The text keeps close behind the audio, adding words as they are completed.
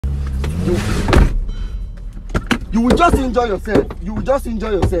You will just enjoy yourself. You will just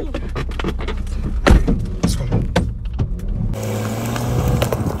enjoy yourself. Let's go.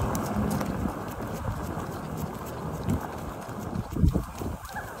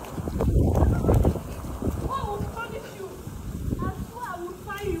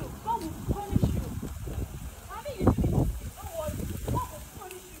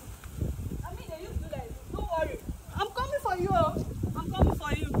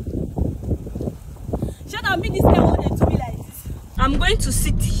 I'm going to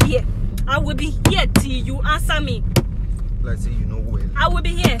sit here. I will be here till you answer me. Let's say you know where. I will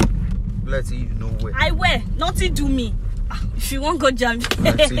be here. Let's say you know where. I will. Nothing do me. If you won't go jump,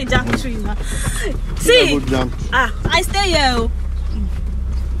 jump tree now. See, I stay here.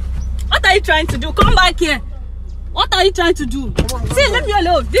 What are you trying to do? Come back here. What are you trying to do? See, leave me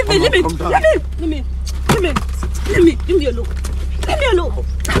alone. Leave me alone. Leave me alone.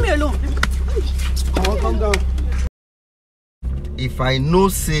 Leave me alone. Calm down. If I know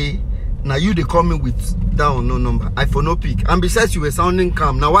say now you they call me with that or no number, I for no pick. And besides you were sounding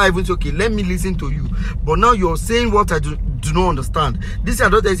calm. Now I even say okay, let me listen to you. But now you're saying what I do not understand. This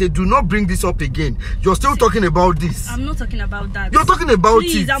is what I say, do not bring this up again. You're still talking about this. I'm not talking about that. You're talking about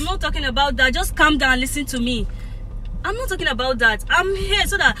Please, it. I'm not talking about that. Just calm down, listen to me. I'm not talking about that. I'm here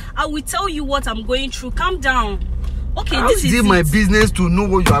so that I will tell you what I'm going through. Calm down. Okay, How this is it my business to know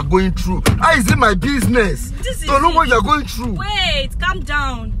what you are going through? How is it my business to know what you are going through? Wait, calm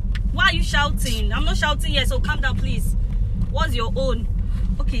down. Why are you shouting? I'm not shouting yet, so calm down, please. What's your own?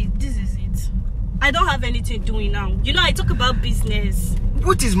 Okay, this is it. I don't have anything doing now. You know, I talk about business.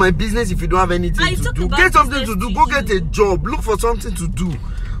 What is my business if you don't have anything to do? Get something to do. Go get a job. Look for something to do.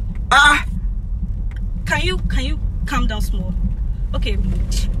 Can you calm down small? Okay.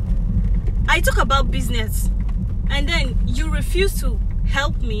 I talk about business. And then you refuse to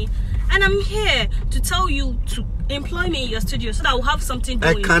help me, and I'm here to tell you to employ me in your studio so that I will have something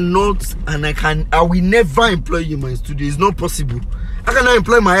doing. I cannot, and I will never employ you in my studio. It's not possible. I cannot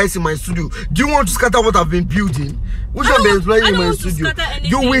employ my ass in my studio. Do you want to scatter what I've been building? Which one be employing in my studio?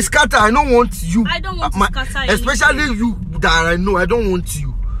 You will scatter. I don't want you. I don't want to scatter anything. Especially you that I know. I don't want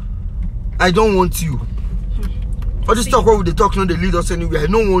you. I don't want you. All this talk, what would they talk? No, they lead us anywhere. I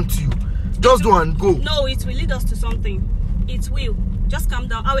don't want you. Just do and go. No, it will lead us to something. It will. Just calm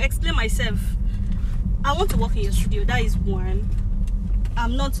down. I will explain myself. I want to work in your studio. That is one.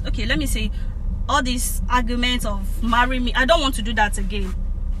 I'm not... Okay, let me say, all these arguments of marry me, I don't want to do that again.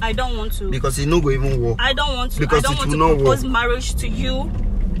 I don't want to. Because it no go even work. I don't want to. Because I don't want to propose marriage to you.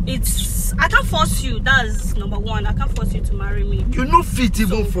 It's... I can't force you. That's number one. I can't force you to marry me. You no fit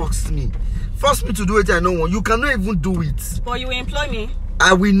even force me. Force me to do it I don't want. You cannot even do it. But you will employ me.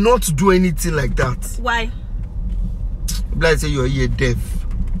 I will not do anything like that. Why? Like say you're here deaf.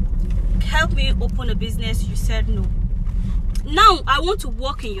 Help me open a business. You said no. Now I want to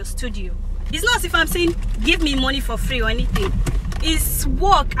work in your studio. It's not as if I'm saying give me money for free or anything. It's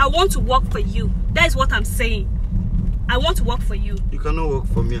work. I want to work for you. That is what I'm saying. I want to work for you. You cannot work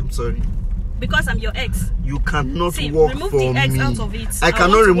for me. I'm sorry. Because I'm your ex. You cannot work remove for the ex me. Out of it. I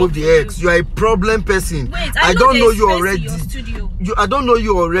cannot remove the ex. You are a problem person. Wait, I don't know you already. Your studio. I don't know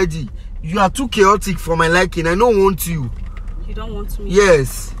you already. You are too chaotic for my liking. I don't want you. You don't want me?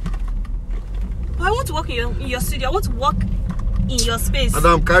 Yes. But I want to work in your studio. I want to work in your space.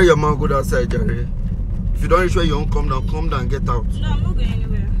 Adam, carry your man, go outside, Jerry. If you don't reach where you won't come down and get out. No, I'm not going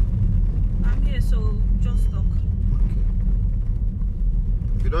anywhere. I'm here, so just talk. Okay.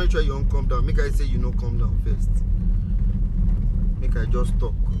 If you don't reach where you won't come down, make I say you know come down first. Make I just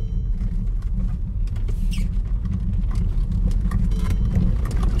talk.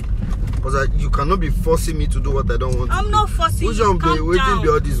 Because you cannot be forcing me to do what I don't want to do. I'm not forcing you. Which one be waiting be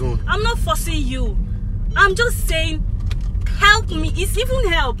all this one? I'm not forcing you. I'm just saying, help me. It's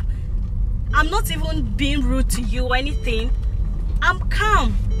even help. I'm not even being rude to you or anything. I'm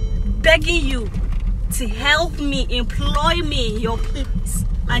calm, begging you to help me, employ me in your place.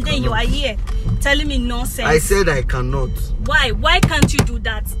 And then you are here telling me nonsense. I said I cannot. Why? Why can't you do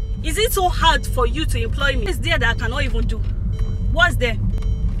that? Is it so hard for you to employ me? What's there that I cannot even do? What's there?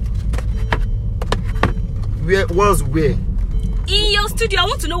 Where? In your studio. I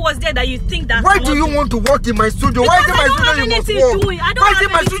want to know what's there that you think that. Why do you want to work in my studio? Why is it my studio you must work? Why is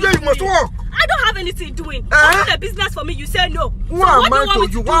it my studio you must work? I don't have anything doing. Open a business for me. You say no. Who am I to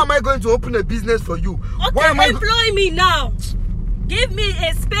you? Why am I going to open a business for you? Okay, why am I employ me now. Give me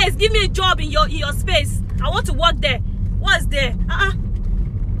a space. Give me a job in your space. I want to work there. What's there?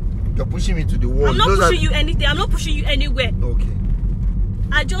 You're pushing me to the wall. I'm not pushing you anything. I'm not pushing you anywhere. Okay.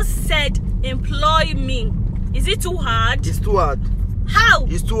 I just said employ me. Is it too hard? It's too hard. How?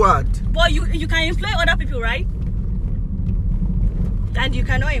 It's too hard. But you can employ other people, right? And you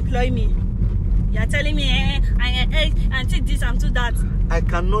cannot employ me. You're telling me, and take this and do that. I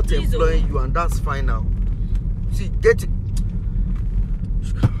cannot Please, employ you, and that's fine now. See, get it.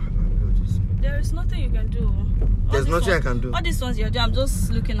 There is nothing you can do. There's nothing I can do. All these ones you're doing, I'm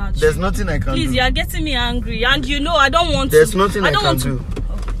just looking at you. There's nothing I can do. Please, you're getting me angry, and you know I don't want There's to. nothing I can do.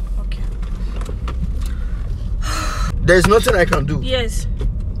 Oh, okay. There's nothing I can do. Yes.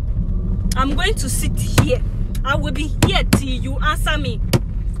 I'm going to sit here. I will be here till you answer me.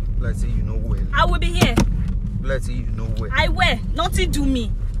 Let's see, you know well. I will be here. Let's see, you know well. I wear. Nothing do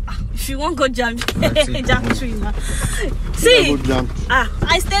me. If you want go jam, see. jam tree now. See,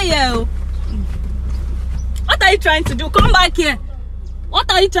 I stay here. What are you trying to do? Come back here.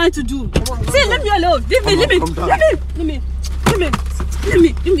 What are you trying to do? See, leave me alone. Leave me alone. Leave me alone.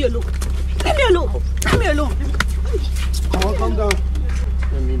 Leave me alone. Leave me alone. Come on, calm down.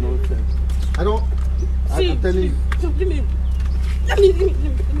 Let me know. I don't. See, I'm telling you. Let me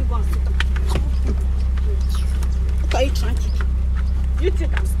go and sit. What are you trying to do? You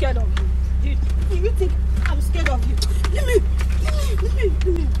think I'm scared of you? You think I'm scared of you? Leave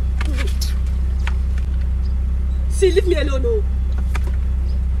me. See, leave me alone, no.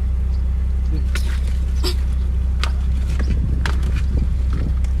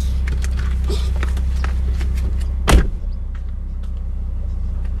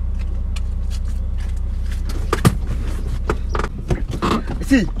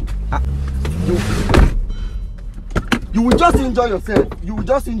 See, you will just enjoy yourself. You will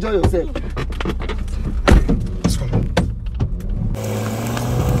just enjoy yourself. Let's go.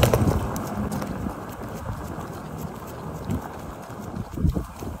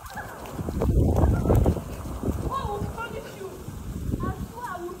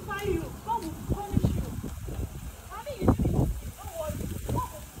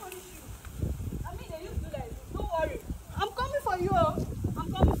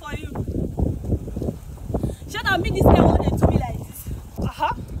 I mean, this guy wanted to